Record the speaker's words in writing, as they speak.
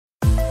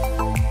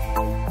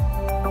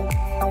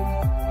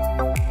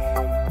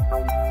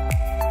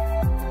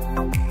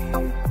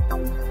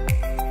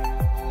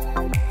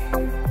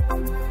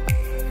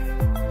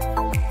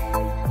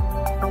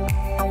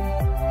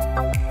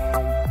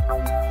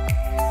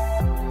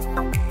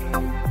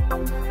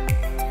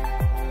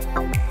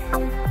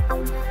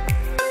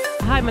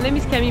Hi, my name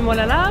is Camille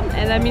Walala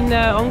and I'm in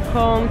Hong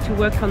Kong to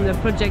work on the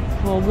project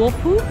for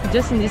WORFU.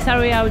 Just in this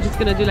area, we're just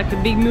going to do like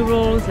a big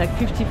murals, like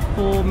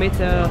 54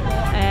 meter.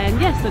 And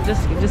yes, I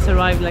just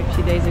arrived like a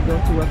few days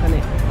ago to work on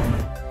it.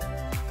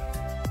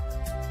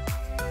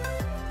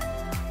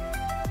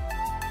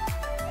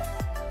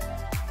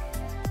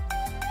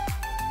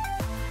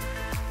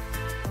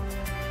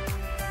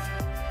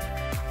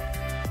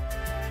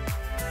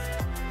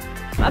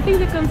 I think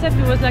the concept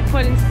was like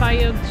quite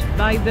inspired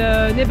by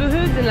the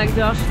neighborhoods and like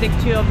the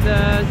architecture of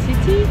the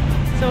city.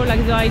 So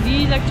like the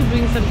idea is like to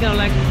bring some kind of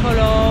like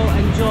color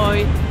and joy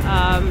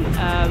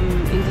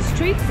in the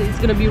streets. It's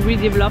going to be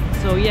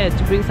redeveloped, so yeah,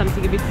 to bring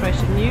something a bit fresh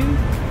and new.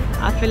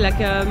 I feel like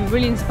I'm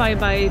really inspired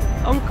by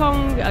Hong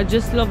Kong. I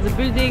just love the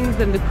buildings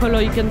and the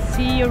color you can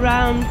see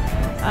around,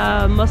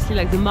 mostly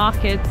like the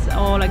markets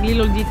or like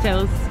little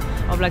details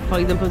of like, for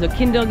example, the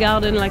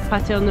kindergarten like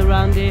pattern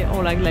around it,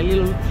 or like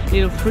little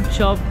fruit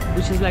shop,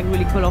 which is like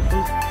really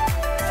colorful.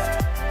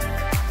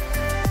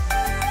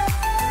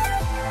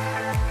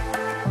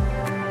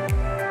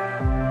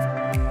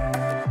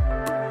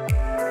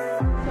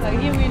 So like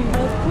here we're in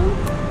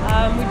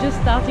WORFU, we're just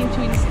starting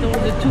to install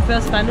the two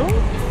first panels.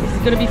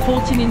 It's going to be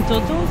 14 in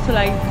total, so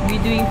like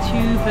we're doing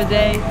 2 per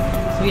day.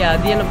 So yeah,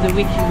 at the end of the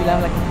week you will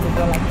have like a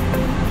total like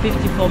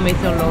 54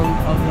 meter long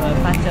of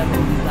pattern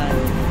and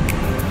design.